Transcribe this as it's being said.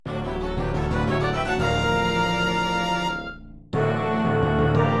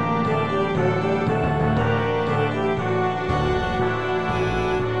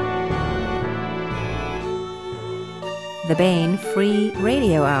the Baen Free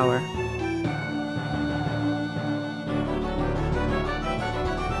Radio Hour.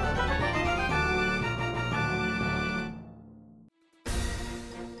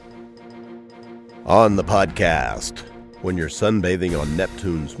 On the podcast, when you're sunbathing on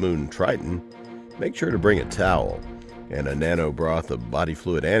Neptune's moon Triton, make sure to bring a towel and a nano broth of body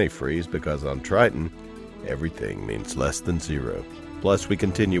fluid antifreeze, because on Triton, everything means less than zero. Plus, we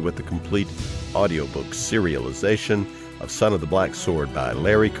continue with the complete audiobook serialization of Son of the Black Sword by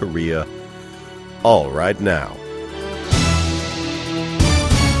Larry Correia, all right now.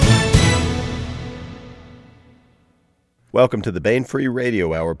 Welcome to the Baen Free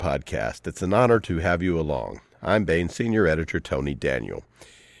Radio Hour podcast. It's an honor to have you along. I'm Baen Senior Editor Tony Daniel.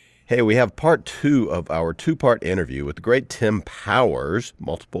 Hey, we have part 2 of our 2-part interview with the great Tim Powers,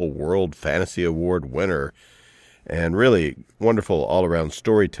 multiple World Fantasy Award winner, and really wonderful all-around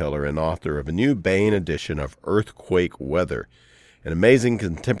storyteller and author of a new Baen edition of Earthquake Weather, an amazing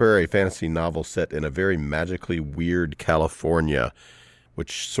contemporary fantasy novel set in a very magically weird California,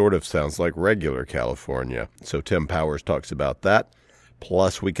 which sort of sounds like regular California. So Tim Powers talks about that.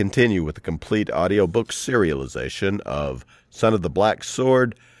 Plus, we continue with the complete audiobook serialization of Son of the Black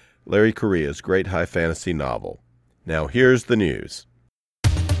Sword, Larry Correia's great high fantasy novel. Now, here's the news.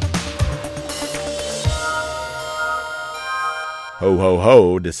 Ho, ho,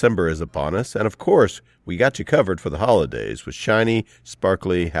 ho, December is upon us, and of course, we got you covered for the holidays with shiny,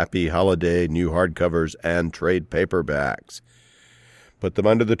 sparkly, happy holiday new hardcovers and trade paperbacks. Put them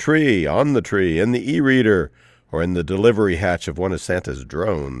under the tree, on the tree, in the e-reader, or in the delivery hatch of one of Santa's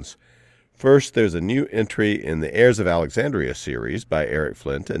drones. First, there's a new entry in the Heirs of Alexandria series by Eric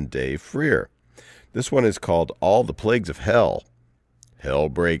Flint and Dave Freer. This one is called All the Plagues of Hell. Hell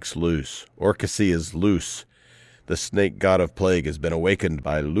breaks loose. Orcasy is loose. The snake god of plague has been awakened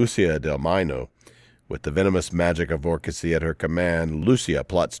by Lucia del Mino. With the venomous magic of Orcasy at her command, Lucia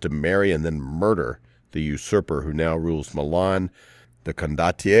plots to marry and then murder the usurper who now rules Milan, the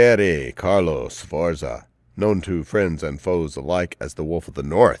condottiere Carlo Sforza, known to friends and foes alike as the Wolf of the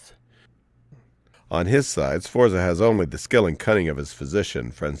North. On his side, Sforza has only the skill and cunning of his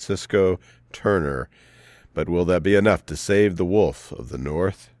physician, Francisco Turner. But will that be enough to save the Wolf of the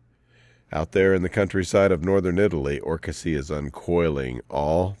North? Out there in the countryside of northern Italy, Orcasy is uncoiling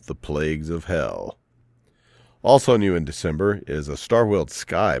all the plagues of hell. Also new in December is A Star-Wheeled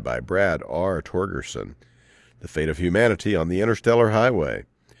Sky by Brad R. Torgerson. The fate of humanity on the interstellar highway.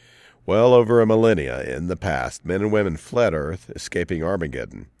 Well over a millennia in the past, men and women fled Earth, escaping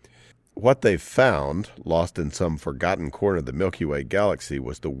Armageddon. What they found, lost in some forgotten corner of the Milky Way galaxy,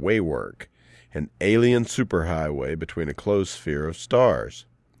 was the Waywork, an alien superhighway between a closed sphere of stars.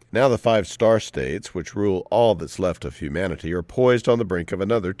 Now the 5 star states, which rule all that's left of humanity, are poised on the brink of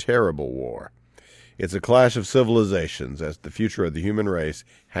another terrible war. It's a clash of civilizations as the future of the human race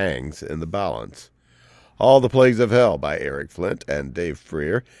hangs in the balance. All the Plagues of Hell by Eric Flint and Dave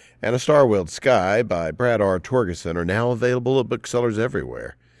Freer, and A Star-Wheeled Sky by Brad R. Torgerson are now available at booksellers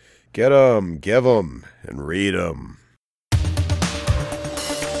everywhere. Get 'em, give 'em, and read 'em.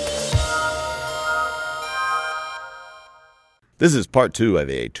 This is part 2 of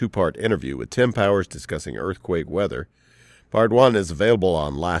a 2-part interview with Tim Powers discussing Earthquake Weather. Part 1 is available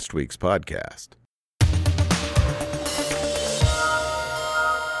on last week's podcast. I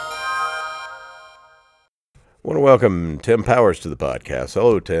want to welcome Tim Powers to the podcast.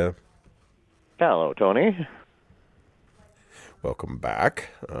 Hello, Tim. Hello, Tony. Welcome back.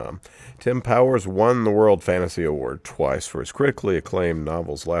 Tim Powers won the World Fantasy Award twice for his critically acclaimed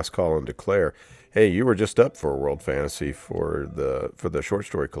novels Last Call and Declare. Hey, you were just up for a World Fantasy for the short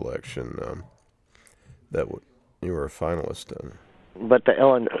story collection. You were a finalist in. But the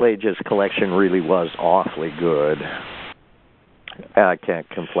Ellen Clages collection really was awfully good. I can't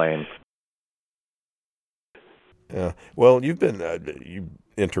complain. Yeah. Well, you've been you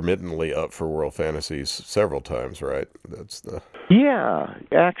intermittently up for World Fantasies several times, right? Yeah,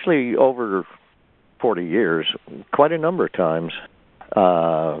 actually over 40 years, quite a number of times.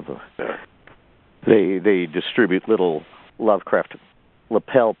 They distribute little Lovecraft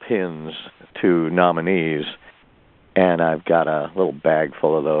lapel pins to nominees, and I've got a little bag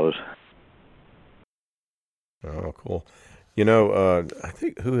full of those. Oh, cool. You know, I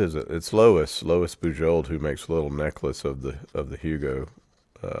think, who is it? It's Lois Bujold, who makes a little necklace of the Hugo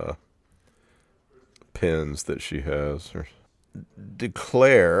pins that she has.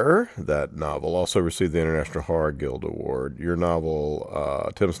 Declare, that novel, also received the International Horror Guild Award. Your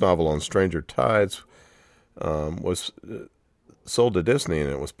novel, Tim's novel on Stranger Tides, was sold to Disney, and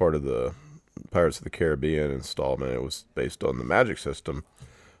it was part of the Pirates of the Caribbean installment. It was based on the magic system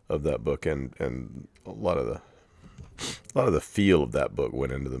of that book, and a lot of the the feel of that book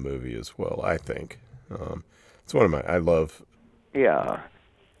went into the movie as well, I think. It's one of I love. Yeah.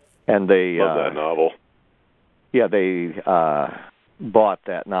 And they... Love that novel. Yeah, they bought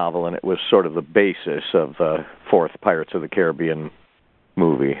that novel, and it was sort of the basis of the fourth Pirates of the Caribbean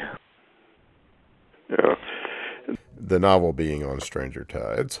movie. Yeah. The novel being On Stranger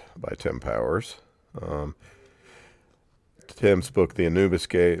Tides by Tim Powers. Tim's book, The Anubis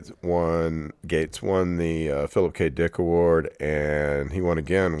Gates, won the Philip K. Dick Award, and he won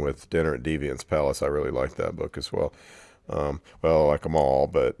again with Dinner at Deviant's Palace. I really like that book as well. Well, I like them all,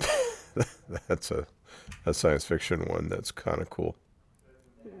 but that's a science fiction one that's kind of cool.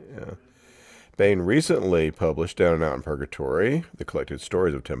 Yeah. Baen recently published Down and Out in Purgatory, the collected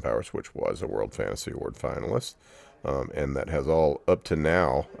stories of Tim Powers, which was a World Fantasy Award finalist, and that has all up to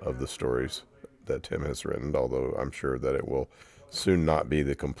now of the stories that Tim has written, although I'm sure that it will soon not be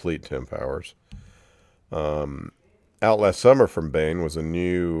the complete Tim Powers. Out last summer from Baen was a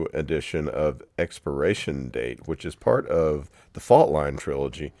new edition of Expiration Date, which is part of the Fault Line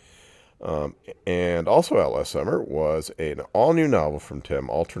trilogy. And also out last summer was an all-new novel from Tim,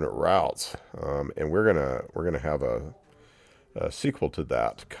 Alternate Routes, and we're gonna have a sequel to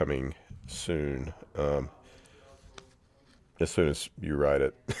that coming soon, as soon as you write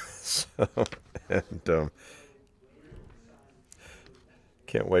it.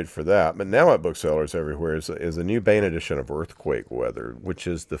 Can't wait for that. But now at booksellers everywhere is a new Baen edition of Earthquake Weather, which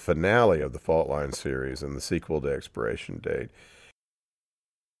is the finale of the Fault Line series and the sequel to Expiration Date.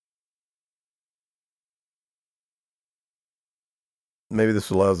 Maybe this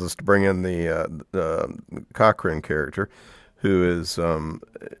allows us to bring in the Cochrane character, who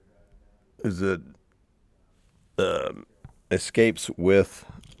escapes with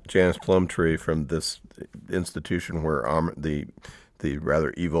Janice Plumtree from this institution where the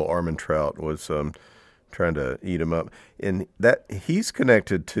rather evil Armentrout was trying to eat him up, and that he's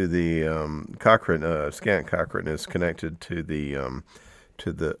connected to the Cochrane. Scant Cochrane is connected to the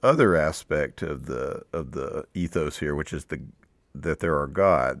other aspect of the ethos here, which is that there are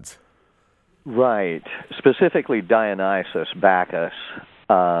gods. Right. Specifically Dionysus, Bacchus,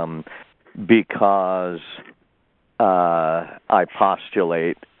 because I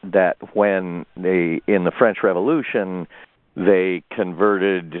postulate that when in the French Revolution, they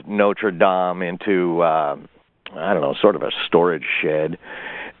converted Notre Dame into, sort of a storage shed,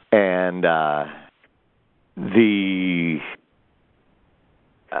 and the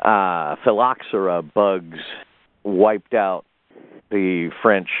phylloxera bugs wiped out the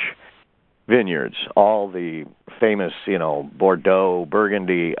French vineyards. All the famous, Bordeaux,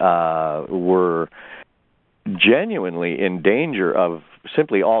 Burgundy, were genuinely in danger of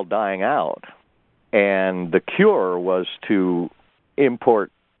simply all dying out. And the cure was to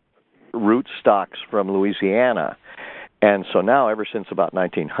import rootstocks from Louisiana. And so now, ever since about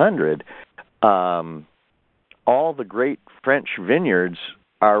 1900, all the great French vineyards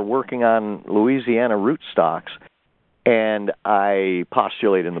are working on Louisiana rootstocks. And I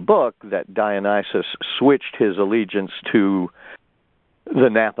postulate in the book that Dionysus switched his allegiance to the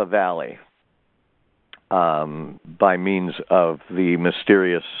Napa Valley by means of the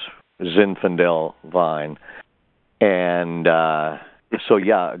mysterious Zinfandel vine. And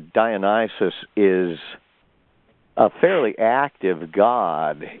Dionysus is a fairly active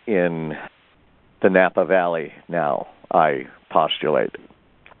god in the Napa Valley now, I postulate.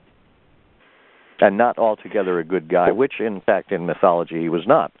 And not altogether a good guy, which, in fact, in mythology, he was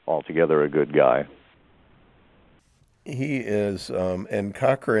not altogether a good guy. He is, and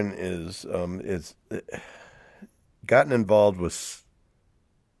Cochrane is gotten involved with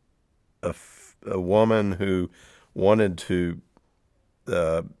a woman who wanted to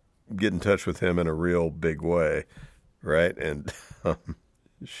get in touch with him in a real big way, right? And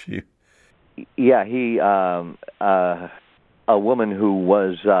she... Yeah, he, a woman who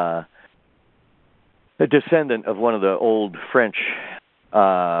was... a descendant of one of the old French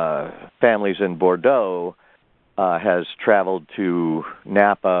families in Bordeaux, has traveled to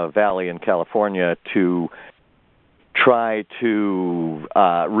Napa Valley in California to try to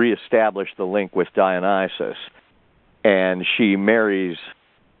reestablish the link with Dionysus. And she marries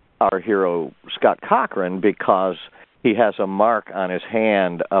our hero Scott Cochrane because he has a mark on his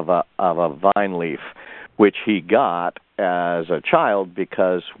hand of a vine leaf, which he got as a child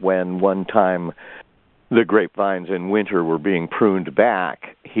because when one time the grapevines in winter were being pruned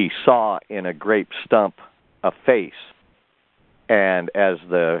back, he saw in a grape stump a face. And as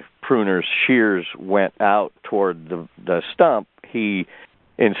the pruner's shears went out toward the stump, he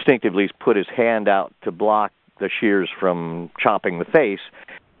instinctively put his hand out to block the shears from chopping the face,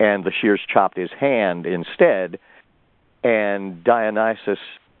 and the shears chopped his hand instead. And Dionysus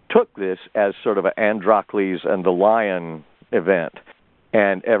took this as sort of an Androcles and the Lion event.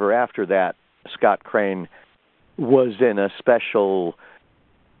 And ever after that, Scott Crane was in a special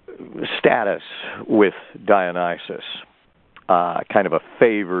status with Dionysus, kind of a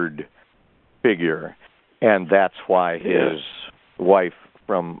favored figure. And that's why his wife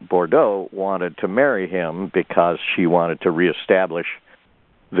from Bordeaux wanted to marry him, because she wanted to reestablish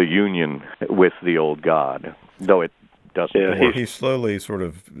the union with the old god, though it doesn't work. He slowly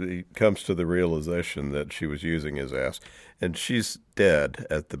he comes to the realization that she was using his ass, and she's dead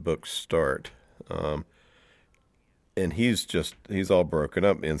at the book's start. And he's all broken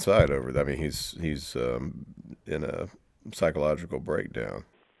up inside over that. I mean, he's in a psychological breakdown.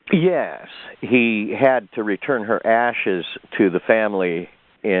 Yes, he had to return her ashes to the family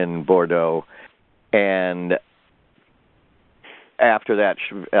in Bordeaux, and after that,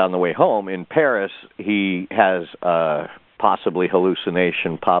 on the way home in Paris, he has a possibly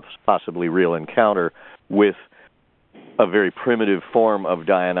hallucination, possibly real encounter with a very primitive form of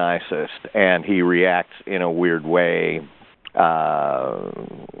Dionysus, and he reacts in a weird way,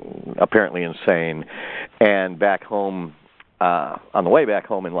 apparently insane. And back home, on the way back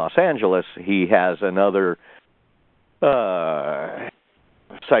home in Los Angeles, he has another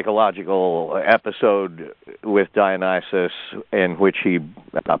psychological episode with Dionysus in which he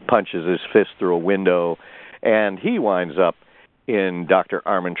punches his fist through a window, and he winds up in Dr.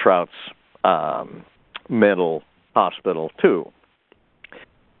 Armentrout's mental hospital too.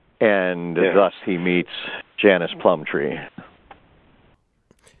 And thus he meets Janice Plumtree.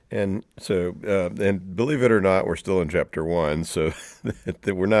 And so, and believe it or not, we're still in chapter 1, so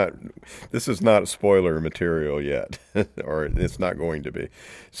we're not. This is not spoiler material yet, or it's not going to be.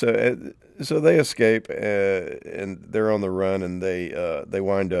 So they escape, and they're on the run, and they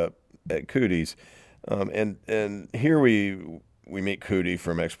wind up at Cootie's, and here we meet Cootie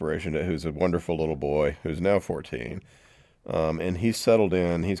from Exploration, who's a wonderful little boy who's now 14, and he's settled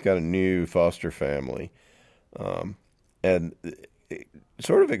in. He's got a new foster family, and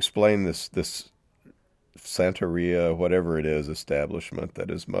sort of explain this Santeria, whatever it is, establishment that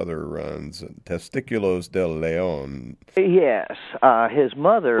his mother runs, Testiculos del Leon. Yes, his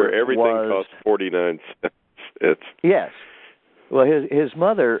mother where everything costs 49 cents. Yes. Well, his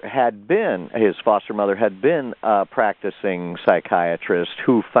foster mother had been a practicing psychiatrist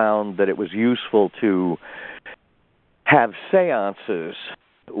who found that it was useful to have seances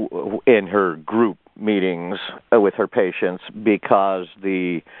in her group meetings with her patients, because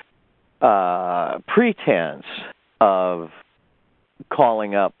the pretense of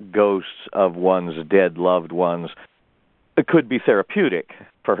calling up ghosts of one's dead loved ones could be therapeutic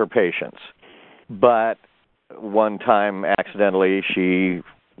for her patients. But one time, accidentally, she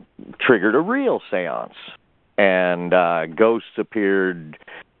triggered a real seance, and ghosts appeared,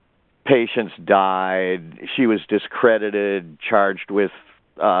 patients died, she was discredited, charged with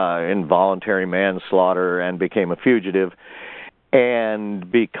involuntary manslaughter, and became a fugitive.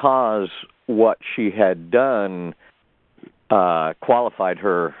 And because what she had done qualified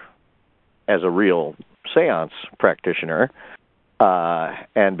her as a real seance practitioner,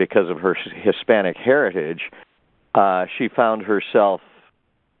 and because of her Hispanic heritage, she found herself,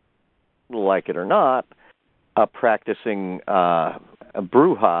 like it or not, a practicing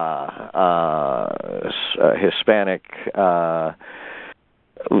bruja, Hispanic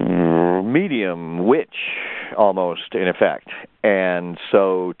medium witch, almost, in effect. And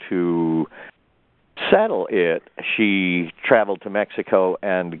so to settle it, she traveled to Mexico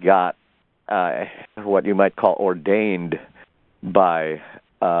and got what you might call ordained by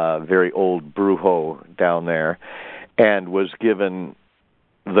a very old brujo down there, and was given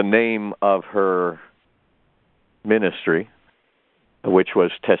the name of her ministry, which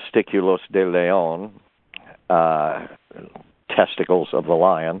was Testiculos de Leon, testicles of the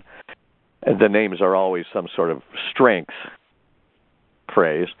lion. The names are always some sort of strength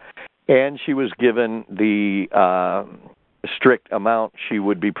phrase. And she was given the strict amount she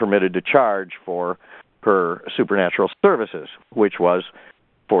would be permitted to charge for her supernatural services, which was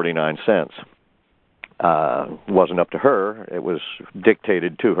 49 cents. Wasn't up to her. It was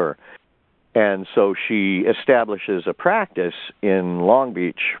dictated to her. And so she establishes a practice in Long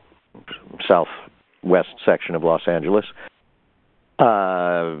Beach, southwest section of Los Angeles,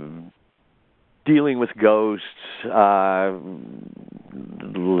 dealing with ghosts,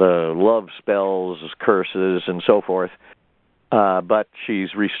 love spells, curses, and so forth. But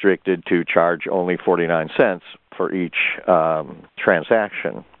she's restricted to charge only 49 cents for each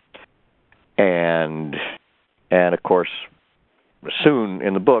transaction. And of course, soon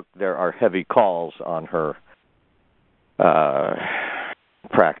in the book, there are heavy calls on her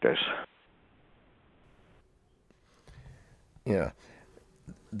practice. Yeah.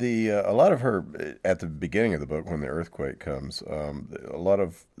 A lot of her, at the beginning of the book, when the earthquake comes, a lot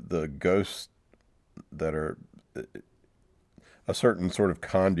of the ghosts that are a certain sort of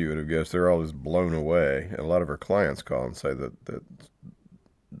conduit of ghosts, they're always blown away. And a lot of her clients call and say that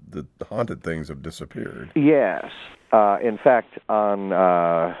the haunted things have disappeared. Yes. In fact, on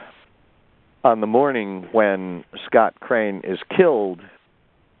the morning when Scott Crane is killed,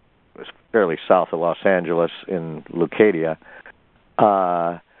 it was fairly south of Los Angeles in Leucadia,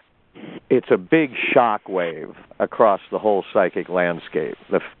 it's a big shock wave across the whole psychic landscape.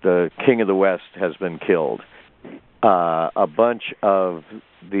 The King of the West has been killed. A bunch of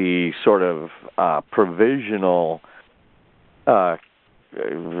the sort of provisional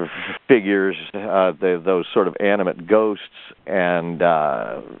figures, those sort of animate ghosts, and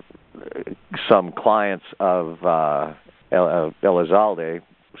some clients of Elizalde,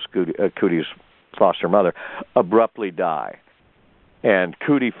 Cootie's foster mother, abruptly die. And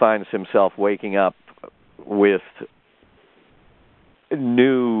Cootie finds himself waking up with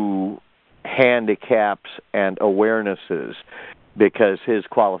new handicaps and awarenesses because his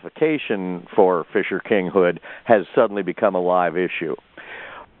qualification for Fisher Kinghood has suddenly become a live issue.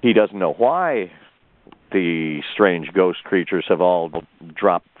 He doesn't know why the strange ghost creatures have all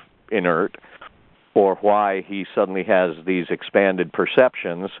dropped inert, or why he suddenly has these expanded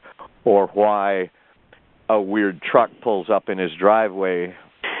perceptions, or why a weird truck pulls up in his driveway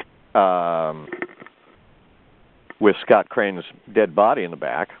with Scott Crane's dead body in the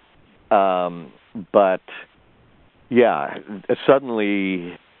back. But, yeah,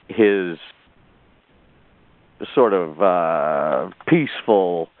 suddenly his sort of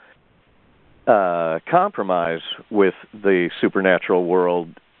peaceful compromise with the supernatural world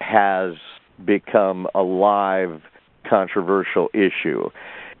has become a live, controversial issue.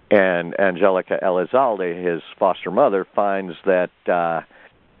 And Angelica Elizalde, his foster mother, finds that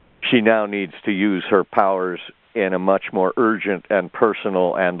she now needs to use her powers in a much more urgent and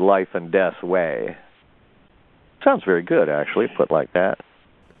personal and life and death way. Sounds very good, actually, put like that.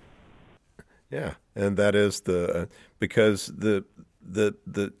 Yeah, and that is because the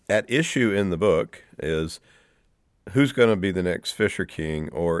at issue in the book is who's going to be the next Fisher King,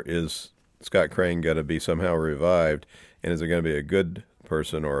 or is Scott Crane going to be somehow revived, and is it going to be a good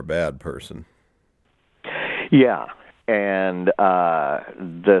person or a bad person? Yeah, and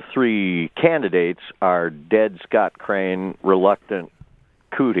the three candidates are dead Scott Crane, reluctant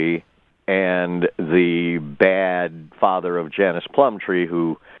Cootie, and the bad father of Janice Plumtree,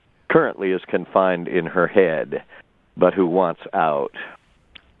 who currently is confined in her head, but who wants out.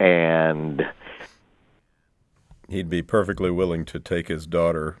 And he'd be perfectly willing to take his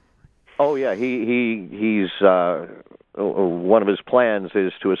daughter. Oh yeah, he's one of his plans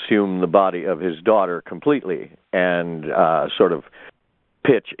is to assume the body of his daughter completely and sort of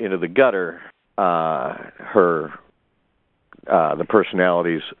pitch into the gutter the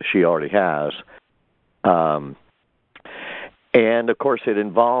personalities she already has. And of course it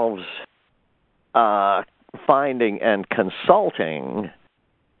involves finding and consulting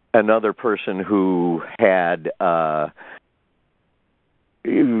another person who had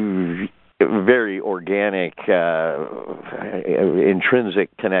very organic,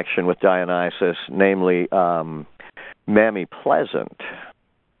 intrinsic connection with Dionysus, namely Mammy Pleasant,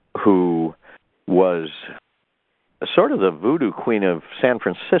 who was sort of the voodoo queen of San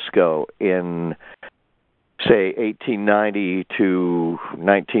Francisco in, say, 1890 to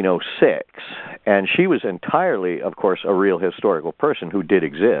 1906. And she was entirely, of course, a real historical person who did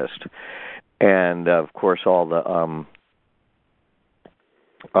exist. And, of course, all the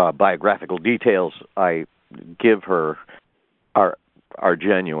biographical details I give her are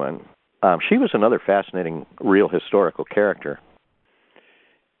genuine. She was another fascinating real historical character.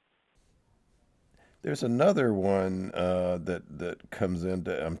 There's another one that comes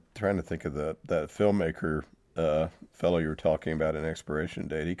into. I'm trying to think of that filmmaker fellow you were talking about in Expiration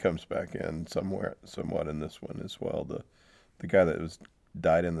Date. He comes back in somewhat in this one as well. The guy that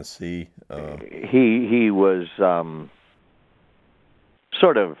died in the sea. He was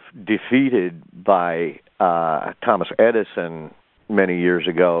sort of defeated by Thomas Edison many years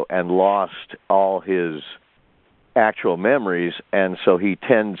ago and lost all his actual memories, and so he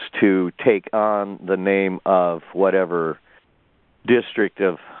tends to take on the name of whatever district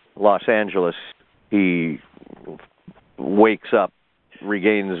of Los Angeles he wakes up,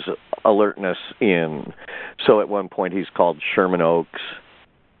 regains alertness in. So at one point he's called Sherman Oaks.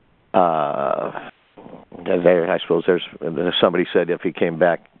 I suppose somebody said if he came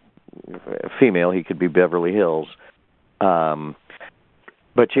back female, he could be Beverly Hills.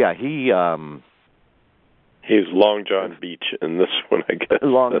 But yeah, he's Long John Beach in this one, I guess.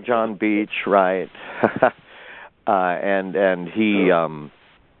 Long John Beach, right? And he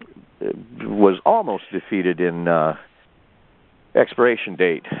was almost defeated in Expiration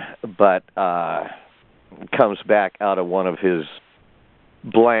Date, but comes back out of one of his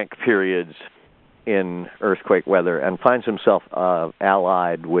blank periods in Earthquake Weather and finds himself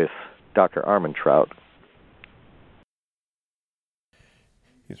allied with Dr. Armentrout.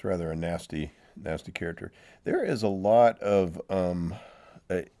 He's rather a nasty character. There is a lot of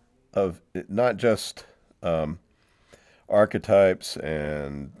not just archetypes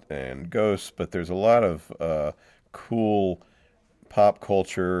and ghosts, but there's a lot of cool pop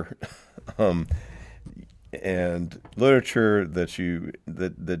culture and literature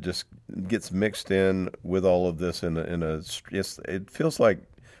that just gets mixed in with all of this it feels like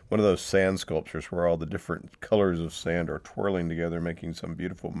one of those sand sculptures where all the different colors of sand are twirling together, making some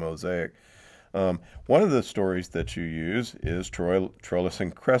beautiful mosaic. One of the stories that you use is Troilus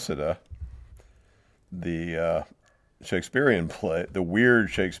and Cressida, the Shakespearean play, the weird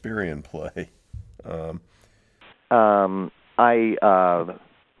Shakespearean play. I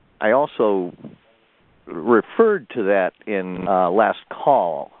also referred to that in Last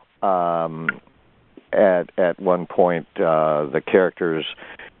Call. At one point, the characters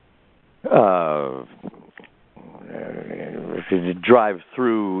if you drive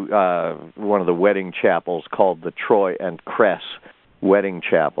through one of the wedding chapels called the Troy and Cress Wedding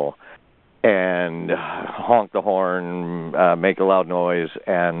Chapel, and honk the horn, make a loud noise,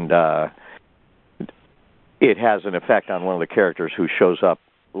 and it has an effect on one of the characters who shows up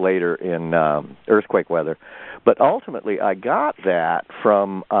later in Earthquake Weather. But ultimately, I got that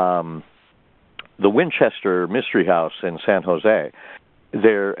from the Winchester Mystery House in San Jose.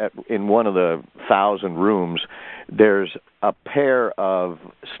 There, in one of the 1,000 rooms, there's a pair of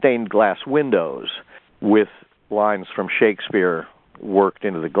stained glass windows with lines from Shakespeare worked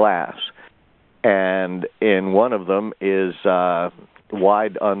into the glass. And in one of them is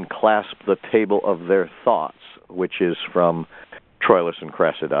wide unclasp the table of their thoughts, which is from Troilus and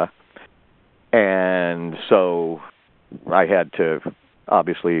Cressida. And so I had to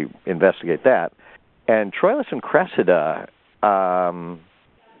obviously investigate that. And Troilus and Cressida,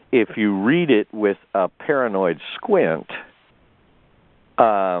 if you read it with a paranoid squint,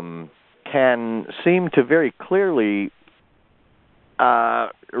 can seem to very clearly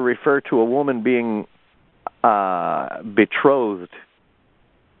refer to a woman being betrothed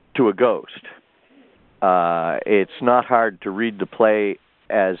to a ghost. It's not hard to read the play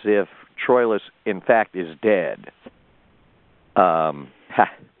as if Troilus, in fact, is dead. I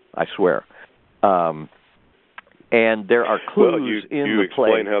swear. And there are clues in the play.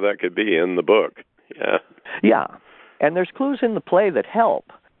 You explain how that could be in the book. Yeah. Yeah. And there's clues in the play that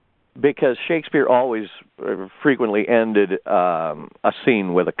help, because Shakespeare always frequently ended a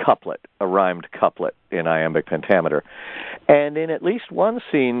scene with a couplet, a rhymed couplet in iambic pentameter. And in at least one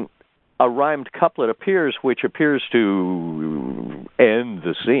scene, a rhymed couplet appears, which appears to end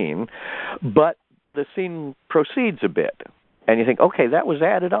the scene, but the scene proceeds a bit. And you think, okay, that was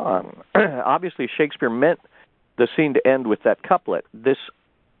added on. Obviously, Shakespeare meant the scene to end with that couplet. This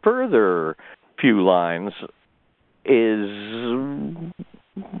further few lines is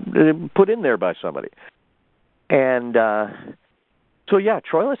put in there by somebody. And so, yeah,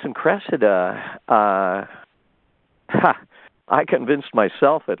 Troilus and Cressida, I convinced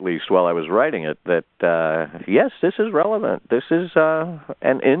myself, at least while I was writing it, that, yes, this is relevant. This is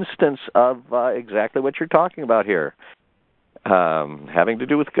an instance of exactly what you're talking about here, having to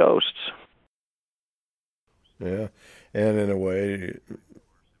do with ghosts. Yeah, and in a way,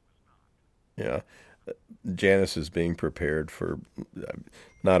 yeah, Janice is being prepared for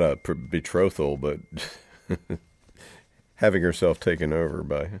not a betrothal, but having herself taken over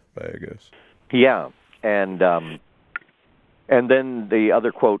by a ghost. Yeah, and then the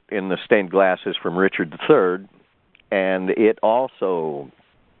other quote in the stained glass is from Richard III, and it also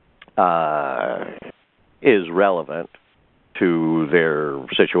is relevant to their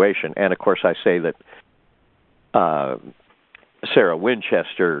situation. And of course, I say that Sarah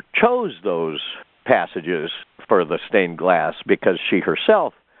Winchester chose those passages for the stained glass because she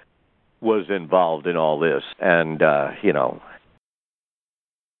herself was involved in all this, and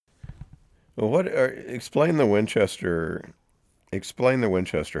Well, explain the Winchester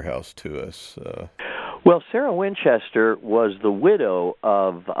house to us. Well, Sarah Winchester was the widow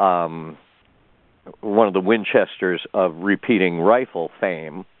of one of the Winchesters of repeating rifle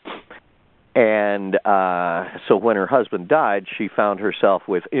fame. And so when her husband died, she found herself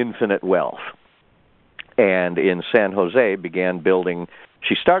with infinite wealth. and in San Jose began building.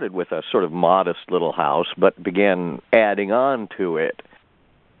 She started with a sort of modest little house, but began adding on to it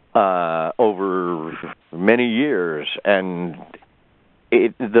over many years, and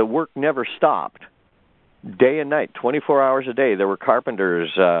the work never stopped. Day and night, 24 hours a day, there were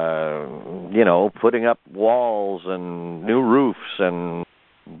carpenters, putting up walls and new roofs and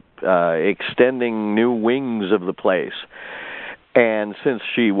extending new wings of the place. And since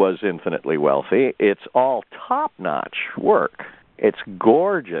she was infinitely wealthy, it's all top-notch work. It's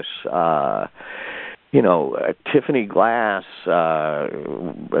gorgeous, Tiffany glass,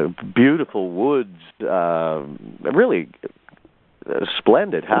 beautiful woods, really a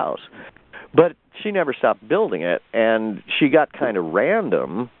splendid house. But she never stopped building it, and she got kind of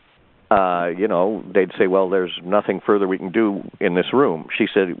random. They'd say, well, there's nothing further we can do in this room. She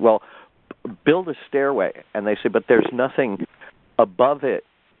said, well, build a stairway. And they say, but there's nothing above it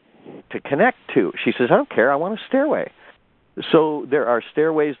to connect to. She says, I don't care, I want a stairway. So there are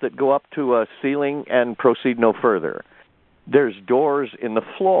stairways that go up to a ceiling and proceed no further. There's doors in the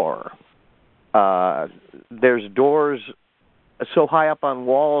floor. There's doors so high up on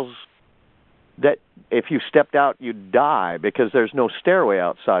walls that if you stepped out, you'd die because there's no stairway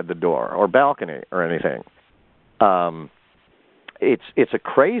outside the door or balcony or anything. It's a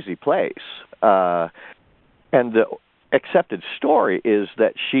crazy place. And the accepted story is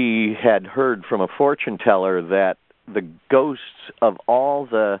that she had heard from a fortune teller that the ghosts of all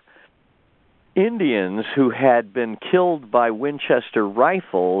the Indians who had been killed by Winchester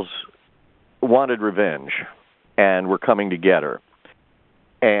rifles wanted revenge and were coming to get her.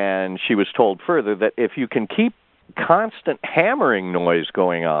 And she was told further that if you can keep constant hammering noise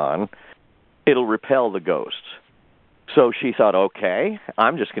going on, it'll repel the ghosts. So she thought, okay,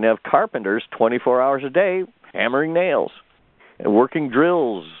 I'm just going to have carpenters 24 hours a day hammering nails, working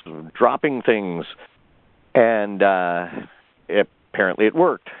drills, dropping things. And apparently it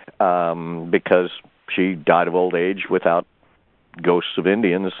worked because she died of old age without ghosts of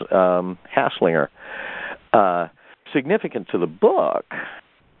Indians hassling her. Significant to the book,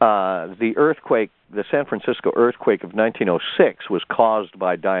 the earthquake, the San Francisco earthquake of 1906 was caused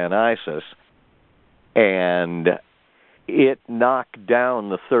by Dionysus, and it knocked down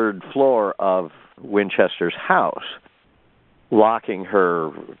the third floor of Winchester's house, locking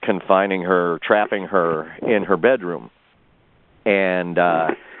her, confining her, trapping her in her bedroom. And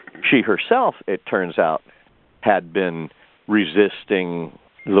she herself, it turns out, had been resisting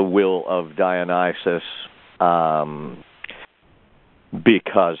the will of Dionysus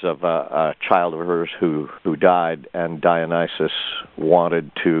because of a child of hers who died, and Dionysus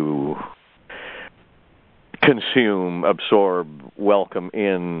wanted to consume, absorb, welcome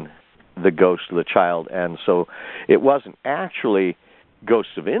in the ghost of the child. And so it wasn't actually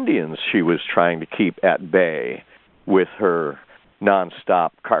ghosts of Indians she was trying to keep at bay with her nonstop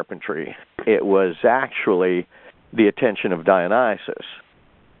carpentry. It was actually the attention of Dionysus,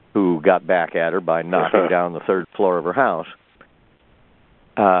 who got back at her by knocking down the third floor of her house.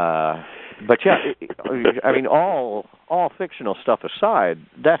 But yeah, I mean, all fictional stuff aside,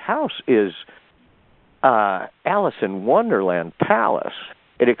 that house is Alice in Wonderland Palace.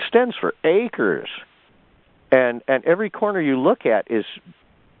 It extends for acres, and every corner you look at is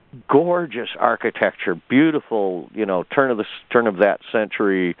gorgeous architecture, beautiful, turn of that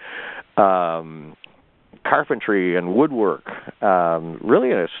century carpentry and woodwork.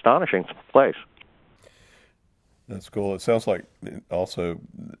 Really an astonishing place. That's cool. It sounds like also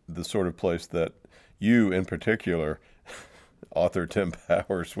the sort of place that you, in particular, author Tim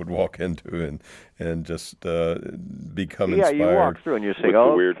Powers, would walk into and just become inspired. Yeah, you walk through and you say,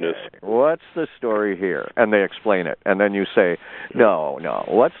 the weirdness. What's the story here? And they explain it. And then you say, no,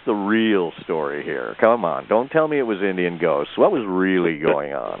 what's the real story here? Come on, don't tell me it was Indian ghosts. What was really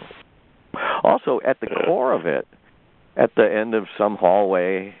going on? Also, at the core of it, at the end of some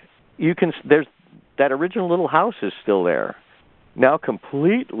hallway, there's that original little house is still there, now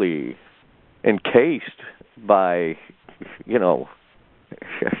completely encased by,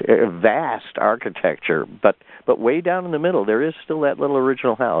 vast architecture. But way down in the middle, there is still that little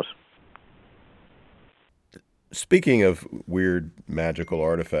original house. Speaking of weird magical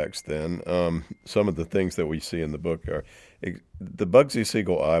artifacts, then, some of the things that we see in the book are the Bugsy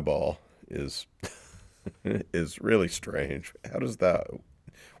Siegel eyeball is really strange. How does that?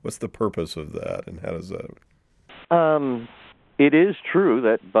 What's the purpose of that, and how does that? It is true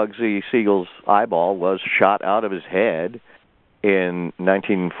that Bugsy Siegel's eyeball was shot out of his head in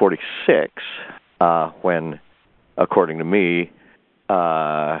 1946, when, according to me,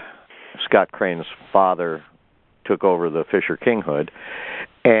 Scott Crane's father took over the Fisher King Hood,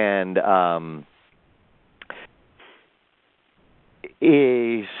 and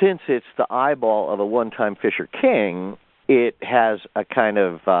since it's the eyeball of a one-time Fisher King, it has a kind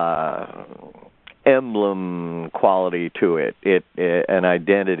of emblem quality to it, an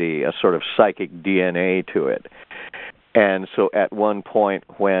identity, a sort of psychic DNA to it. And so at one point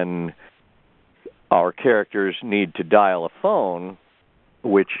when our characters need to dial a phone,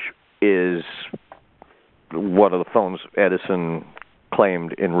 which is one of the phones Edison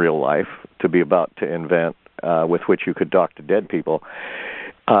claimed in real life to be about to invent, with which you could talk to dead people,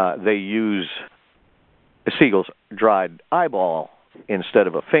 they use a seagull's dried eyeball instead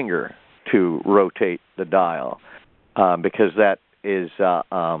of a finger to rotate the dial, because that is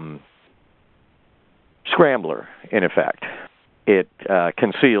scrambler, in effect. It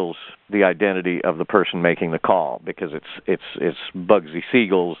conceals the identity of the person making the call, because it's Bugsy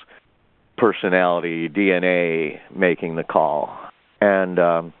Siegel's personality, DNA, making the call. And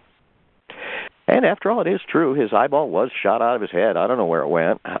after all, it is true, his eyeball was shot out of his head. I don't know where it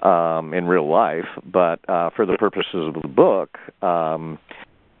went in real life, but for the purposes of the book,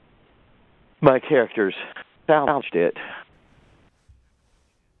 my characters salvaged it.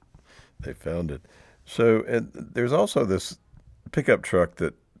 They found it. So, and there's also this pickup truck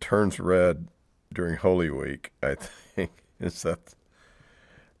that turns red during Holy Week, I think. Is that...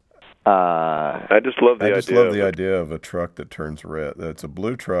 I just love the idea of a truck that turns red. It's a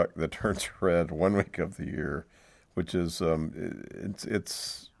blue truck that turns red 1 week of the year, which is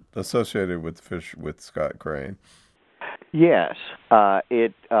it's associated with Scott Crane. Yes,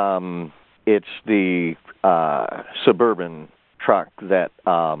 it's the suburban truck that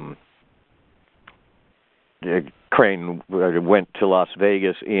Crane went to Las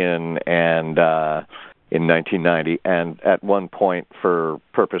Vegas in 1990, and at one point, for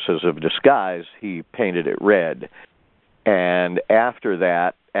purposes of disguise, he painted it red. And after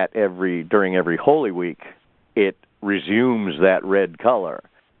that, during every Holy Week, it resumes that red color.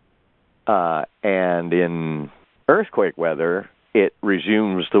 And in earthquake weather, it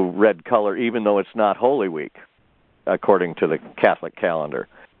resumes the red color, even though it's not Holy Week, according to the Catholic calendar.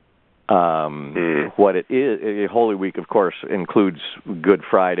 What it is, Holy Week, of course, includes Good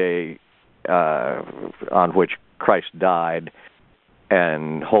Friday, on which Christ died,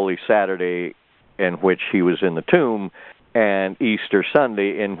 and Holy Saturday, in which he was in the tomb, and Easter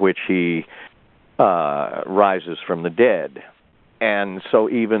Sunday, in which he rises from the dead. And so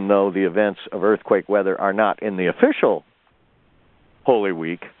even though the events of earthquake weather are not in the official Holy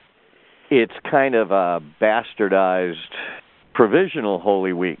Week, it's kind of a bastardized provisional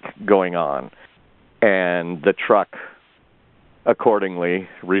Holy Week going on, and the truck accordingly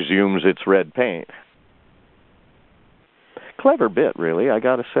resumes its red paint. Clever bit, really, I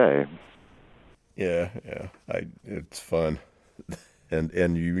gotta say. Yeah, it's fun,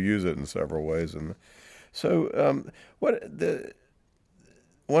 and you use it in several ways. And so,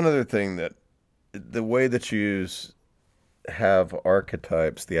 one other thing, that the way that you have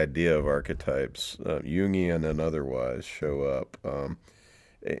archetypes, the idea of archetypes, Jungian and otherwise, show up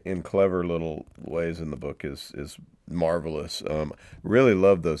in clever little ways in the book is marvelous. Really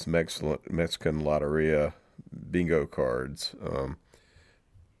love those Mexican Loteria bingo cards.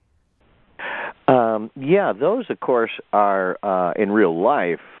 Yeah, those, of course, are in real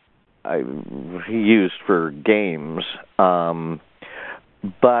life used for games,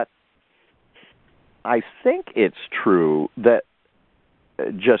 but I think it's true that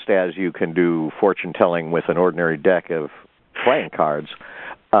just as you can do fortune-telling with an ordinary deck of playing cards,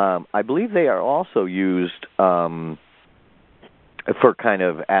 I believe they are also used for kind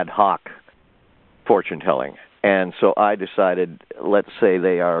of ad hoc fortune-telling. And so I decided, let's say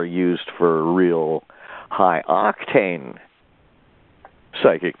they are used for real high-octane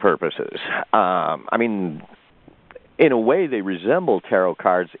psychic purposes. I mean, in a way, they resemble tarot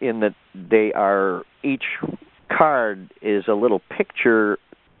cards in that each card is a little picture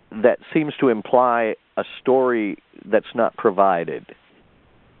that seems to imply a story that's not provided.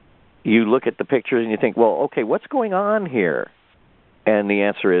 You look at the pictures and you think, well, okay, what's going on here? And the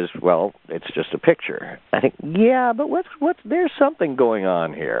answer is, well, it's just a picture. I think, yeah, but there's something going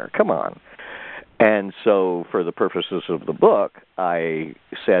on here. Come on. And so for the purposes of the book, I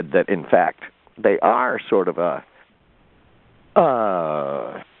said that, in fact, they are sort of a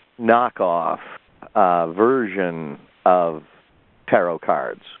knockoff version of tarot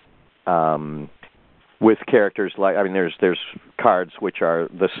cards, with characters like, I mean, there's cards which are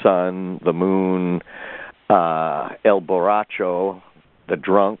the sun, the moon, El Borracho, the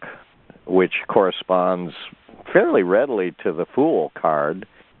drunk, which corresponds fairly readily to the Fool card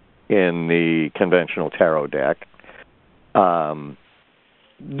in the conventional tarot deck.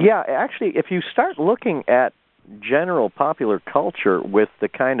 Yeah, actually, if you start looking at general popular culture with the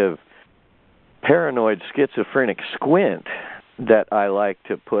kind of paranoid schizophrenic squint that I like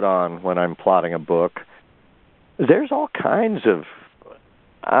to put on when I'm plotting a book, there's all kinds of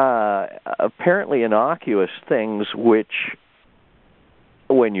apparently innocuous things which,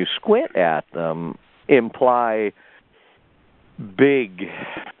 when you squint at them, imply big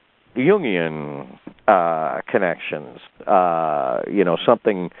Jungian connections.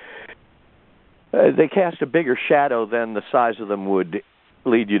 Something. They cast a bigger shadow than the size of them would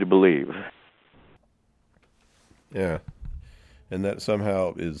lead you to believe. Yeah, and that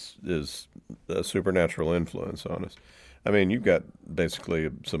somehow is a supernatural influence on us. I mean, you've got basically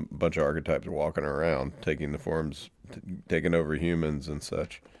some bunch of archetypes walking around, taking the forms, taking over humans and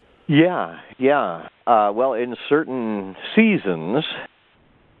such. Yeah. Well, in certain seasons,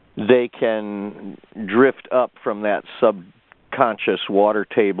 they can drift up from that subconscious water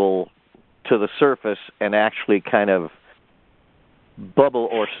table to the surface and actually kind of bubble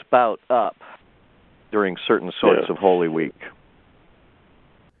or spout up during certain sorts of Holy Week.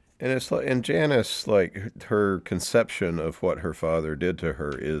 And it's like, and Janice, like, her conception of what her father did to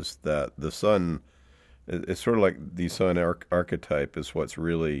her is that the sun, it's sort of like the sun archetype is what's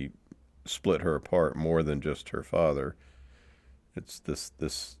really split her apart more than just her father. It's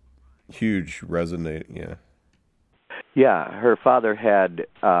this huge resonating, Yeah, her father had,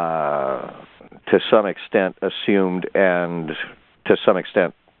 to some extent, assumed and to some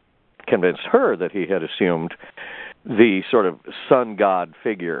extent convinced her that he had assumed the sort of sun god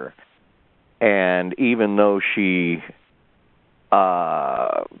figure. And even though she,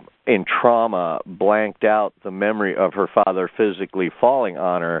 in trauma, blanked out the memory of her father physically falling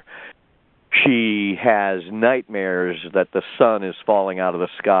on her, she has nightmares that the sun is falling out of the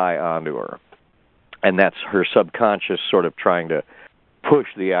sky onto her. And that's her subconscious sort of trying to push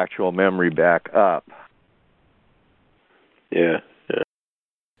the actual memory back up. Yeah.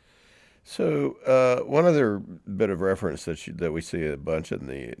 So one other bit of reference that we see a bunch in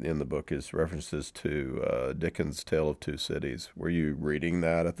the book is references to Dickens' Tale of Two Cities. Were you reading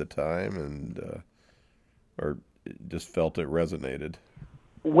that at the time, and or just felt it resonated?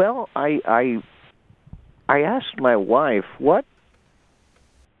 Well, I asked my wife, what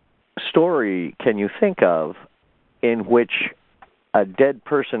story can you think of in which a dead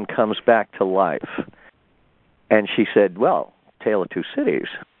person comes back to life? And she said, well, Tale of Two Cities.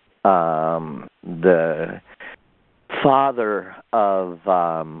 The father of,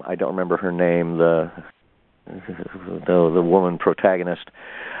 I don't remember her name, the woman protagonist,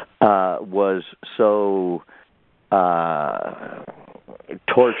 was so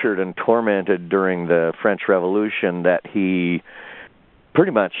tortured and tormented during the French Revolution that he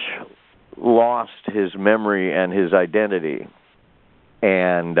pretty much lost his memory and his identity.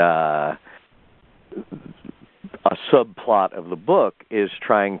 And a subplot of the book is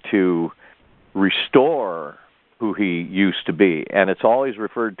trying to restore who he used to be. And it's always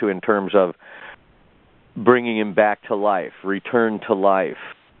referred to in terms of bringing him back to life, return to life,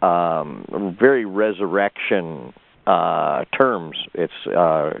 very resurrection terms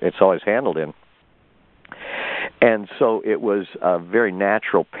it's always handled in. And so it was a very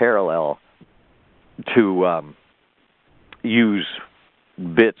natural parallel to use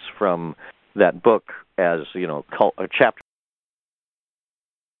bits from that book as, a chapter.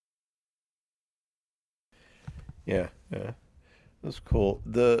 Yeah, that's cool.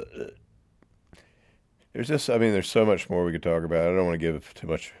 There's so much more we could talk about. I don't want to give too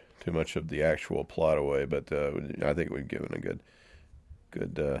much of the actual plot away, but I think we've given a good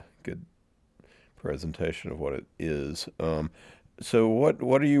presentation of what it is. So what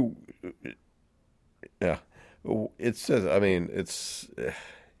are you? Yeah, it says. I mean, it's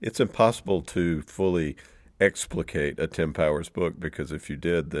impossible to fully explicate a Tim Powers book, because if you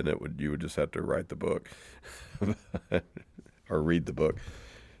did, then you would just have to write the book or read the book.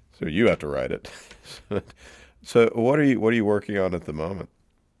 So you have to write it. So what are you working on at the moment?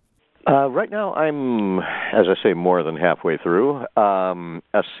 Right now, I'm, as I say, more than halfway through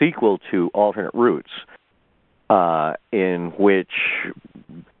a sequel to Alternate Routes, in which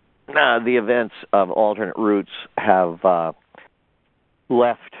the events of Alternate Routes have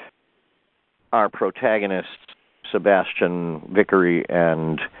left our protagonists, Sebastian Vickery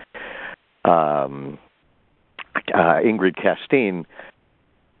and Ingrid Castine,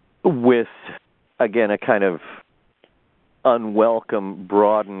 with, again, a kind of unwelcome,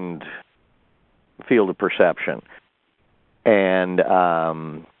 broadened field of perception. And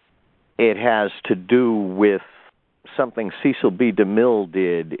it has to do with something Cecil B. DeMille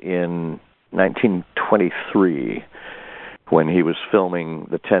did in 1923, when he was filming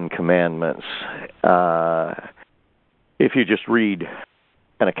the Ten Commandments. If you just read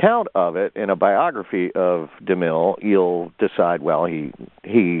an account of it in a biography of DeMille, you'll decide, well,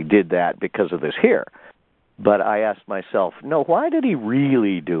 he did that because of this here. But I asked myself, no, why did he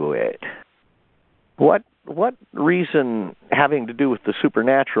really do it? What reason having to do with the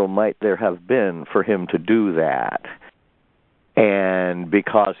supernatural might there have been for him to do that? And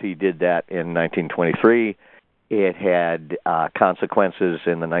because he did that in 1923, it had consequences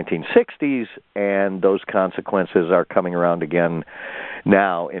in the 1960s, and those consequences are coming around again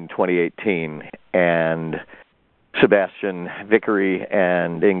now in 2018. And Sebastian Vickery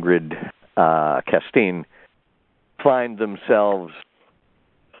and Ingrid Castine find themselves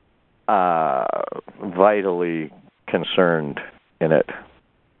vitally concerned in it.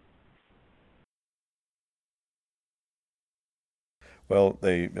 Well,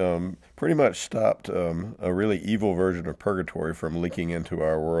 they pretty much stopped a really evil version of purgatory from leaking into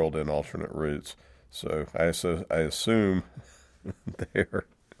our world in alternate routes. So I assume they're,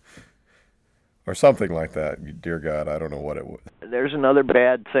 or something like that. Dear God, I don't know what it was. There's another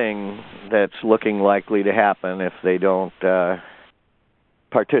bad thing that's looking likely to happen if they don't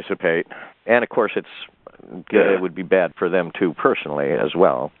participate. And, of course, it would be bad for them, too, personally, as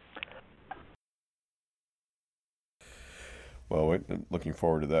well. Well, we're looking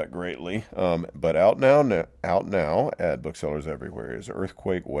forward to that greatly. But out now at booksellers everywhere is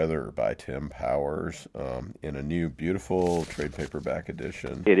Earthquake Weather by Tim Powers in a new, beautiful trade paperback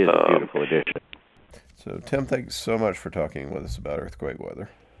edition. It is a beautiful edition. So, Tim, thanks so much for talking with us about Earthquake Weather.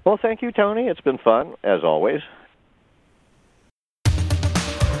 Well, thank you, Tony. It's been fun, as always.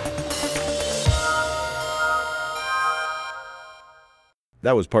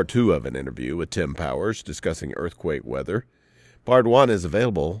 That was part 2 of an interview with Tim Powers discussing Earthquake Weather. Part 1 is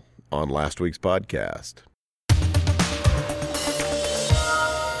available on last week's podcast.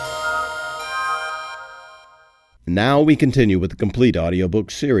 Now we continue with the complete audiobook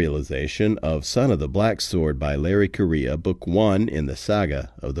serialization of Son of the Black Sword by Larry Correia, Book 1 in the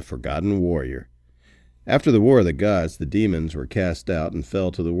saga of the Forgotten Warrior. After the War of the Gods, the demons were cast out and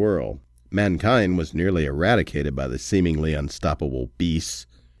fell to the world. Mankind was nearly eradicated by the seemingly unstoppable beasts,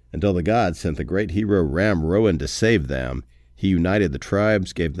 until the gods sent the great hero Ram Rowan to save them. He united the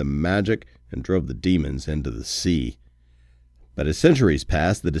tribes, gave them magic, and drove the demons into the sea. But as centuries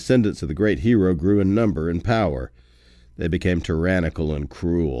passed, the descendants of the great hero grew in number and power. They became tyrannical and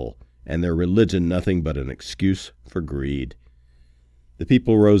cruel, and their religion nothing but an excuse for greed. The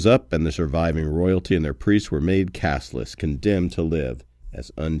people rose up, and the surviving royalty and their priests were made casteless, condemned to live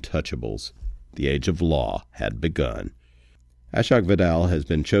as untouchables. The age of law had begun. Ashok Vidal has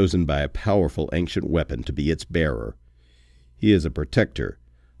been chosen by a powerful ancient weapon to be its bearer. He is a protector,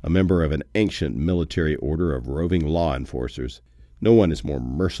 a member of an ancient military order of roving law enforcers. No one is more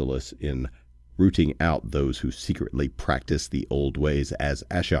merciless in rooting out those who secretly practice the old ways as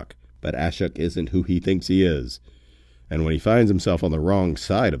Ashok. But Ashok isn't who he thinks he is. And when he finds himself on the wrong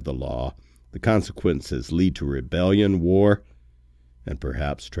side of the law, the consequences lead to rebellion, war, and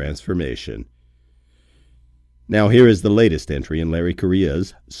perhaps transformation. Now here is the latest entry in Larry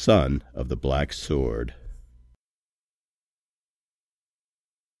Correia's Son of the Black Sword.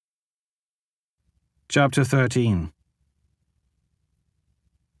 Chapter 13.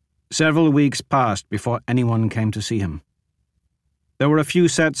 Several weeks passed before anyone came to see him. There were a few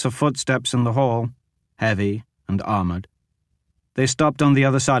sets of footsteps in the hall, heavy and armored. They stopped on the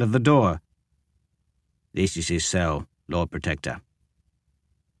other side of the door. "This is his cell, Lord Protector."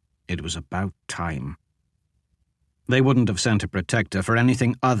 It was about time. They wouldn't have sent a protector for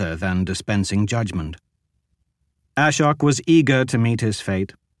anything other than dispensing judgment. Ashok was eager to meet his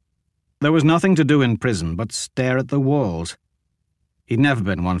fate. There was nothing to do in prison but stare at the walls. He'd never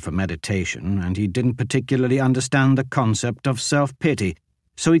been one for meditation, and he didn't particularly understand the concept of self-pity,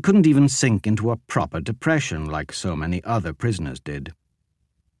 so he couldn't even sink into a proper depression like so many other prisoners did.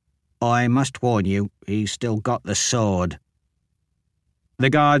 "I must warn you, he's still got the sword."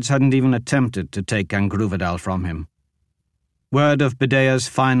 The guards hadn't even attempted to take Angruvidal from him. Word of Bedea's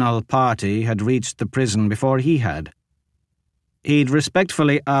final party had reached the prison before he had. He'd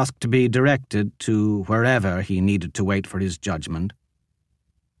respectfully asked to be directed to wherever he needed to wait for his judgment.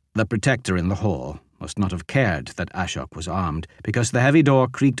 The protector in the hall must not have cared that Ashok was armed, because the heavy door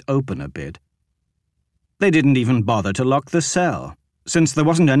creaked open a bit. They didn't even bother to lock the cell, since there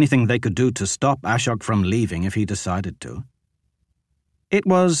wasn't anything they could do to stop Ashok from leaving if he decided to. It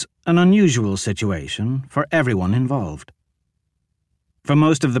was an unusual situation for everyone involved. For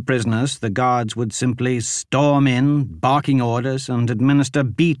most of the prisoners, the guards would simply storm in, barking orders, and administer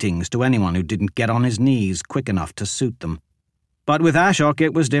beatings to anyone who didn't get on his knees quick enough to suit them. But with Ashok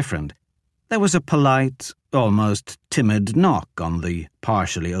it was different. There was a polite, almost timid knock on the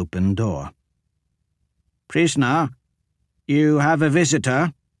partially open door. "Prisoner, you have a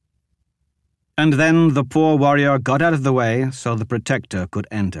visitor." And then the poor warrior got out of the way so the protector could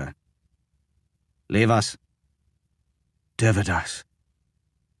enter. "Leave us." Devadas.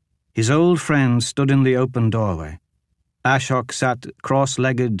 His old friend stood in the open doorway. Ashok sat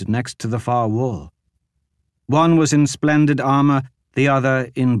cross-legged next to the far wall. One was in splendid armor, the other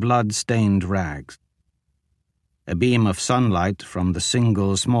in blood-stained rags. A beam of sunlight from the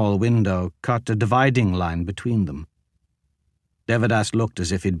single small window cut a dividing line between them. Devadas looked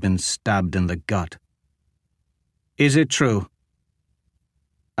as if he'd been stabbed in the gut. "Is it true?"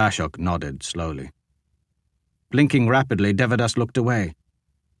 Ashok nodded slowly. Blinking rapidly, Devadas looked away.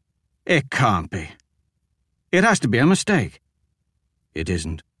 "It can't be. It has to be a mistake." "It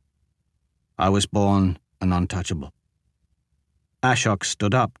isn't. I was born an untouchable." Ashok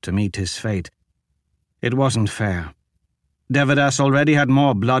stood up to meet his fate. It wasn't fair. Devadas already had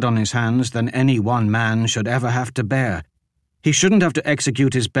more blood on his hands than any one man should ever have to bear. He shouldn't have to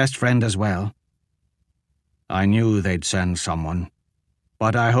execute his best friend as well. "I knew they'd send someone,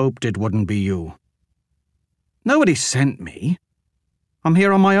 but I hoped it wouldn't be you." "Nobody sent me. I'm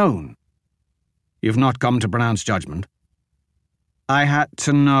here on my own." "You've not come to pronounce judgment?" "I had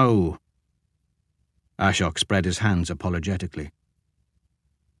to know." Ashok spread his hands apologetically.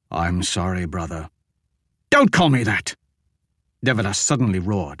 "I'm sorry, brother." "Don't call me that!" Devadas suddenly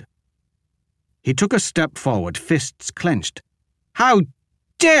roared. He took a step forward, fists clenched. "How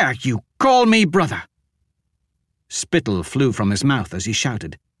dare you call me brother?" Spittle flew from his mouth as he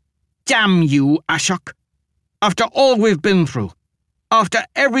shouted. "Damn you, Ashok! After all we've been through, after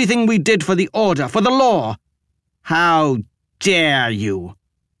everything we did for the order, for the law, how dare you?"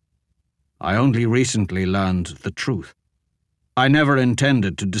 "I only recently learned the truth. I never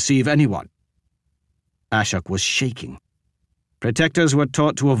intended to deceive anyone." Ashok was shaking. Protectors were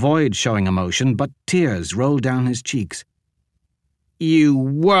taught to avoid showing emotion, but tears rolled down his cheeks. "You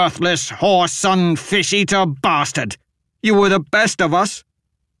worthless, whoreson, fish-eater bastard! You were the best of us.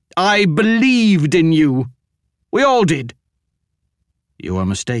 I believed in you. We all did." "You were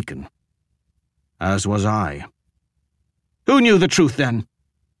mistaken. As was I." "Who knew the truth then?"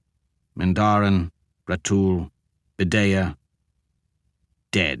 "Mindaran, Ratul, Bidea,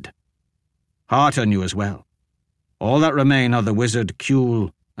 dead. Harta knew as well. All that remain are the wizard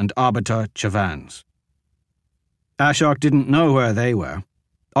Kuel and Arbiter Chavans." Ashok didn't know where they were,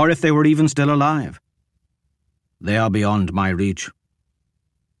 or if they were even still alive. "They are beyond my reach."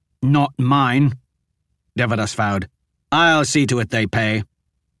 "Not mine," Devadas vowed. "I'll see to it they pay."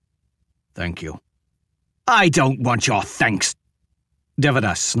 "Thank you." "I don't want your thanks,"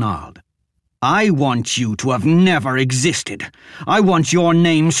 Devadas snarled. "I want you to have never existed. I want your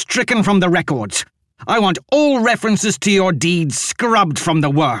name stricken from the records. I want all references to your deeds scrubbed from the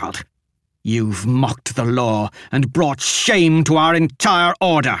world. You've mocked the law and brought shame to our entire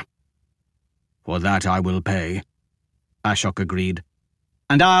order." "For that I will pay," Ashok agreed.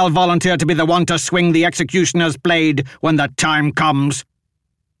 "And I'll volunteer to be the one to swing the executioner's blade when the time comes,"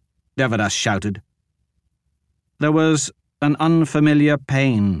 Devadas shouted. There was an unfamiliar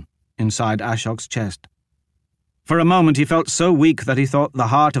pain inside Ashok's chest. For a moment he felt so weak that he thought the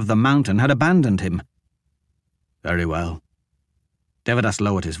heart of the mountain had abandoned him. "Very well." Devadas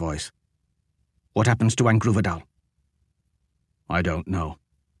lowered his voice. "What happens to Angruvadal?" "I don't know."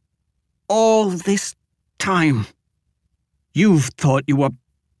 "All this time, you've thought you were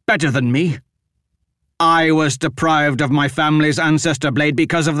better than me. I was deprived of my family's ancestor blade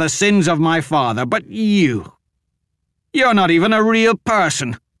because of the sins of my father, but you're not even a real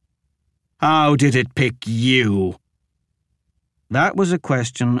person. How did it pick you?" That was a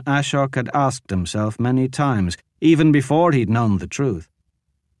question Ashok had asked himself many times, even before he'd known the truth.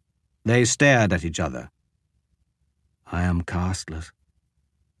 They stared at each other. "I am casteless.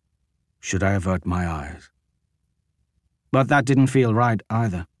 Should I avert my eyes?" But that didn't feel right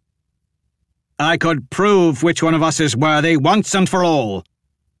either. "I could prove which one of us is worthy once and for all."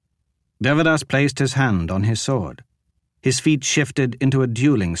 Devadas placed his hand on his sword. His feet shifted into a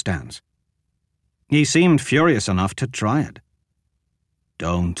dueling stance. He seemed furious enough to try it.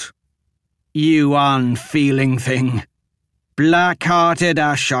 "Don't." "You unfeeling thing. Black-hearted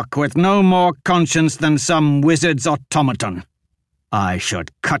Ashok with no more conscience than some wizard's automaton. I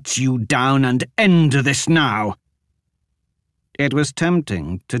should cut you down and end this now." It was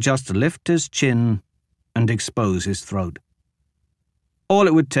tempting to just lift his chin and expose his throat. All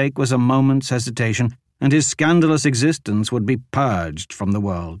it would take was a moment's hesitation, and his scandalous existence would be purged from the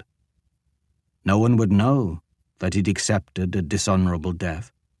world. No one would know that he'd accepted a dishonorable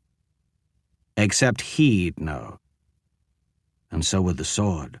death. Except he'd know. And so would the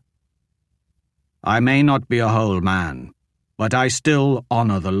sword. I may not be a whole man, but I still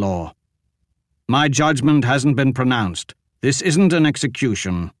honor the law. My judgment hasn't been pronounced. This isn't an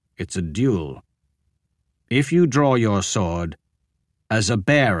execution, it's a duel. If you draw your sword, as a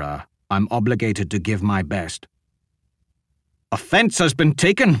bearer, I'm obligated to give my best. Offense has been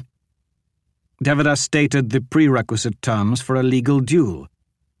taken. Devadas stated the prerequisite terms for a legal duel.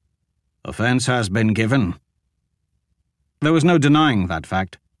 Offense has been given. There was no denying that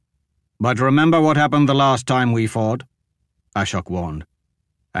fact. But remember what happened the last time we fought? Ashok warned.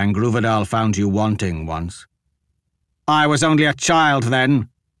 And Gruvedal found you wanting once. I was only a child then.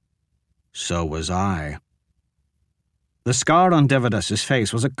 So was I. The scar on Devadas's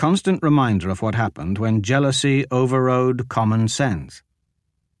face was a constant reminder of what happened when jealousy overrode common sense.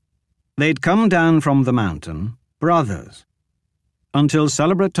 They'd come down from the mountain, brothers, until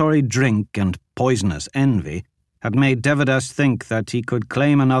celebratory drink and poisonous envy had made Devadas think that he could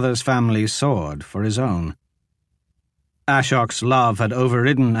claim another's family's sword for his own. Ashok's love had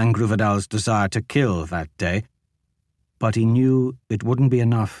overridden Angruvedal's desire to kill that day, but he knew it wouldn't be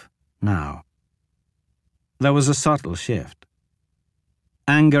enough now. There was a subtle shift.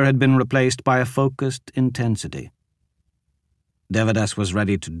 Anger had been replaced by a focused intensity. Devadas was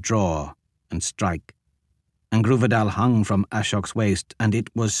ready to draw and strike. Angruvedal hung from Ashok's waist, and it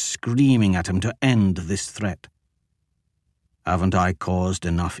was screaming at him to end this threat. Haven't I caused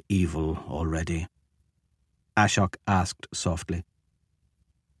enough evil already? Ashok asked softly.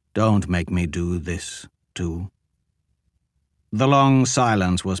 Don't make me do this, too. The long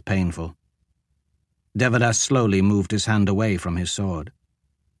silence was painful. Devadas slowly moved his hand away from his sword.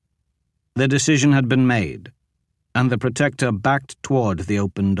 The decision had been made, and the protector backed toward the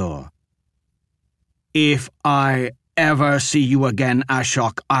open door. If I ever see you again,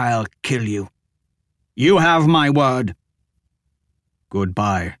 Ashok, I'll kill you. You have my word.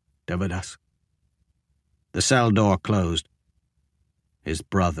 Goodbye, Devadas. The cell door closed. His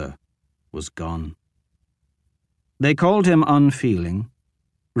brother was gone. They called him unfeeling,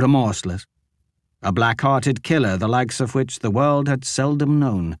 remorseless, a black-hearted killer the likes of which the world had seldom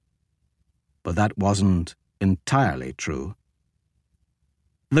known. But that wasn't entirely true.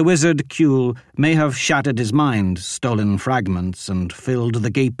 The wizard Kuhl may have shattered his mind, stolen fragments, and filled the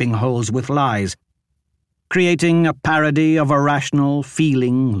gaping holes with lies, creating a parody of a rational,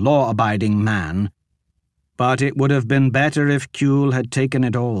 feeling, law-abiding man. But it would have been better if Kuhl had taken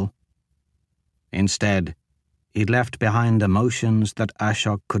it all. Instead, he'd left behind emotions that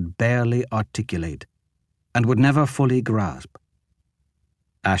Ashok could barely articulate and would never fully grasp.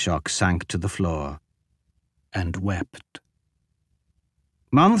 Ashok sank to the floor and wept.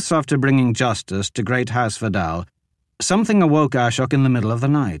 Months after bringing justice to Great Hasfadal, something awoke Ashok in the middle of the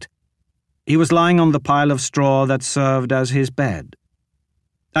night. He was lying on the pile of straw that served as his bed.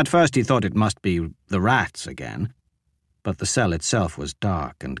 At first he thought it must be the rats again, but the cell itself was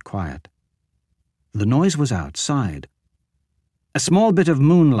dark and quiet. The noise was outside. A small bit of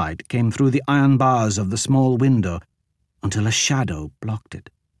moonlight came through the iron bars of the small window until a shadow blocked it.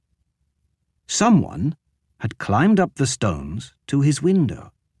 Someone had climbed up the stones to his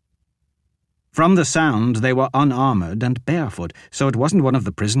window. From the sound, they were unarmored and barefoot, so it wasn't one of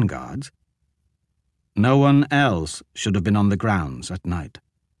the prison guards. No one else should have been on the grounds at night.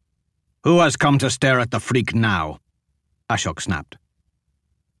 Who has come to stare at the freak now? Ashok snapped.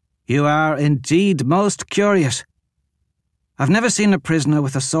 You are indeed most curious. I've never seen a prisoner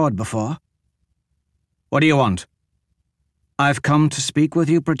with a sword before. What do you want? I've come to speak with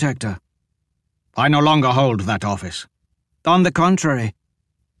you, Protector. I no longer hold that office. On the contrary,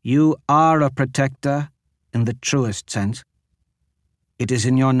 you are a protector in the truest sense. It is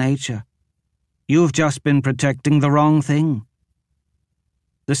in your nature. You've just been protecting the wrong thing.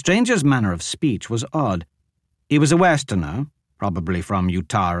 The stranger's manner of speech was odd. He was a Westerner, probably from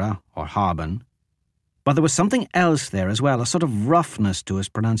Uttara or Harbin, but there was something else there as well, a sort of roughness to his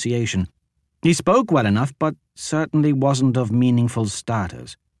pronunciation. He spoke well enough, but certainly wasn't of meaningful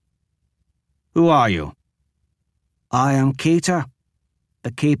status. Who are you? I am Keita,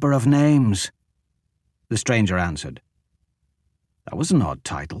 the Keeper of Names, the stranger answered. That was an odd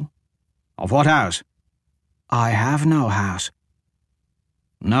title. Of what house? I have no house.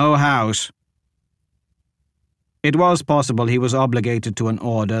 No house. It was possible he was obligated to an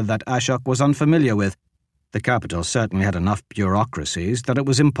order that Ashok was unfamiliar with. The capital certainly had enough bureaucracies that it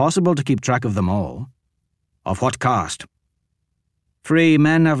was impossible to keep track of them all. Of what caste? Free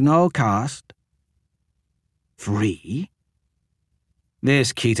men of no caste. Free?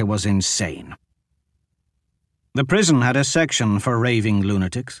 This Keita was insane. The prison had a section for raving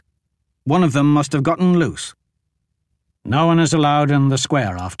lunatics. One of them must have gotten loose. No one is allowed in the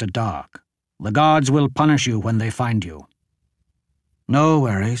square after dark. The guards will punish you when they find you. No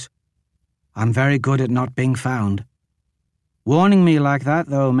worries. I'm very good at not being found. Warning me like that,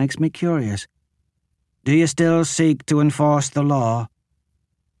 though, makes me curious. Do you still seek to enforce the law?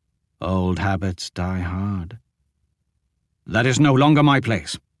 Old habits die hard. That is no longer my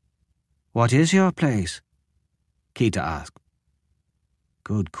place. What is your place? Keita asked.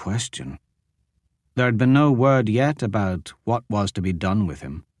 Good question. There had been no word yet about what was to be done with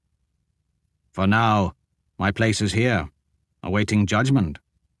him. For now, my place is here, awaiting judgment.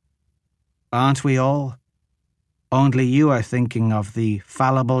 Aren't we all? Only you are thinking of the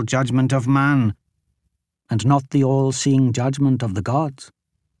fallible judgment of man, and not the all-seeing judgment of the gods.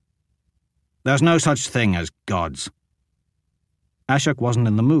 There's no such thing as gods. Ashok wasn't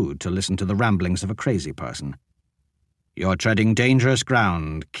in the mood to listen to the ramblings of a crazy person. You're treading dangerous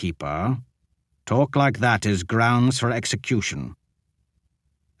ground, Keeper. Talk like that is grounds for execution.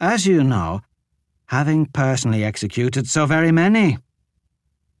 As you know, having personally executed so very many.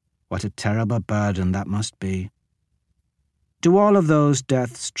 What a terrible burden that must be. Do all of those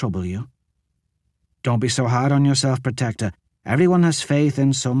deaths trouble you? Don't be so hard on yourself, Protector. Everyone has faith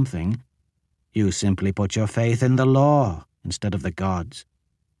in something. You simply put your faith in the law instead of the gods.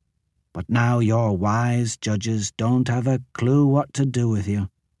 But now your wise judges don't have a clue what to do with you.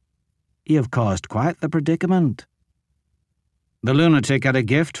 You've caused quite the predicament. The lunatic had a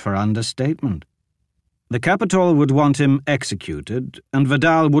gift for understatement. The Capitol would want him executed, and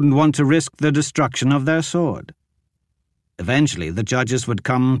Vidal wouldn't want to risk the destruction of their sword. Eventually, the judges would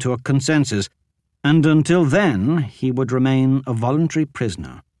come to a consensus, and until then, he would remain a voluntary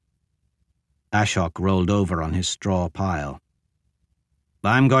prisoner. Ashok rolled over on his straw pile.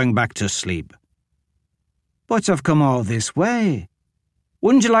 I'm going back to sleep. But I've come all this way.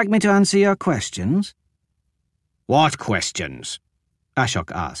 Wouldn't you like me to answer your questions? What questions?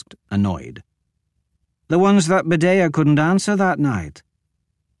 Ashok asked, annoyed. The ones that Bedea couldn't answer that night.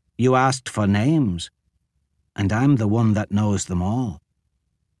 You asked for names, and I'm the one that knows them all.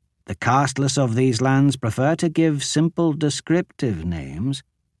 The casteless of these lands prefer to give simple descriptive names.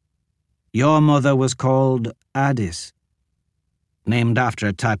 Your mother was called Addis, named after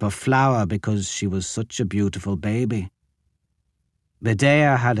a type of flower because she was such a beautiful baby.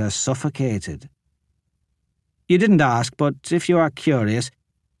 Bedea had her suffocated. You didn't ask, but if you are curious,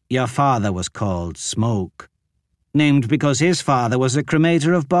 your father was called Smoke, named because his father was a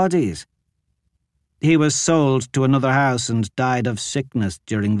cremator of bodies. He was sold to another house and died of sickness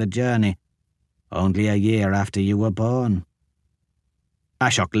during the journey, only a year after you were born.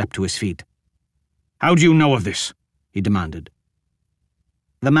 Ashok leapt to his feet. How do you know of this? He demanded.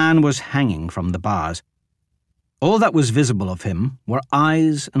 The man was hanging from the bars. All that was visible of him were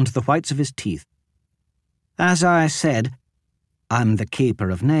eyes and the whites of his teeth. As I said, I'm the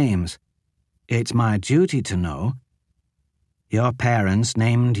keeper of names. It's my duty to know. Your parents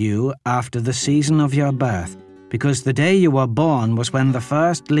named you after the season of your birth, because the day you were born was when the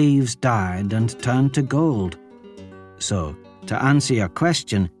first leaves died and turned to gold. So, to answer your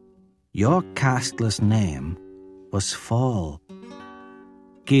question, your casteless name was Fall.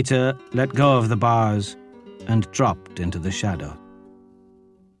 Keita let go of the bars and dropped into the shadow.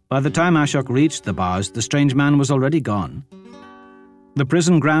 By the time Ashok reached the bars, the strange man was already gone. The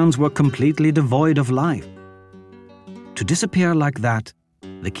prison grounds were completely devoid of life. To disappear like that,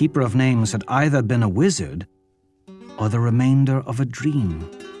 the Keeper of Names had either been a wizard or the remainder of a dream.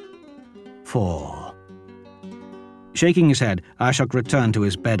 Fall. Shaking his head, Ashok returned to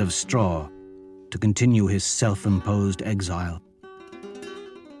his bed of straw to continue his self-imposed exile.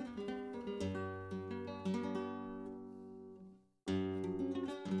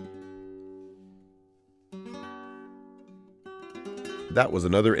 That was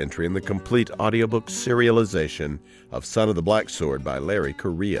another entry in the complete audiobook serialization of Son of the Black Sword by Larry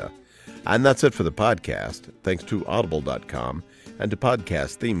Correia. And that's it for the podcast, thanks to Audible.com and to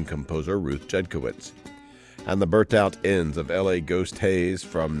podcast theme composer Ruth Jedkowitz. And the burnt-out ends of L.A. Ghost Haze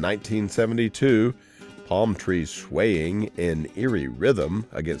from 1972, palm trees swaying in eerie rhythm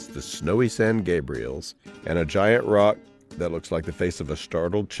against the snowy San Gabriels, and a giant rock that looks like the face of a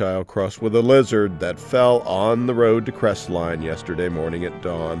startled child crossed with a lizard that fell on the road to Crestline yesterday morning at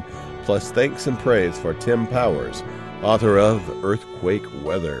dawn, plus thanks and praise for Tim Powers, author of Earthquake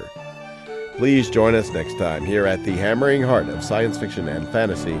Weather. Please join us next time here at the hammering heart of science fiction and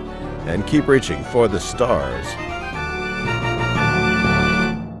fantasy, and keep reaching for the stars.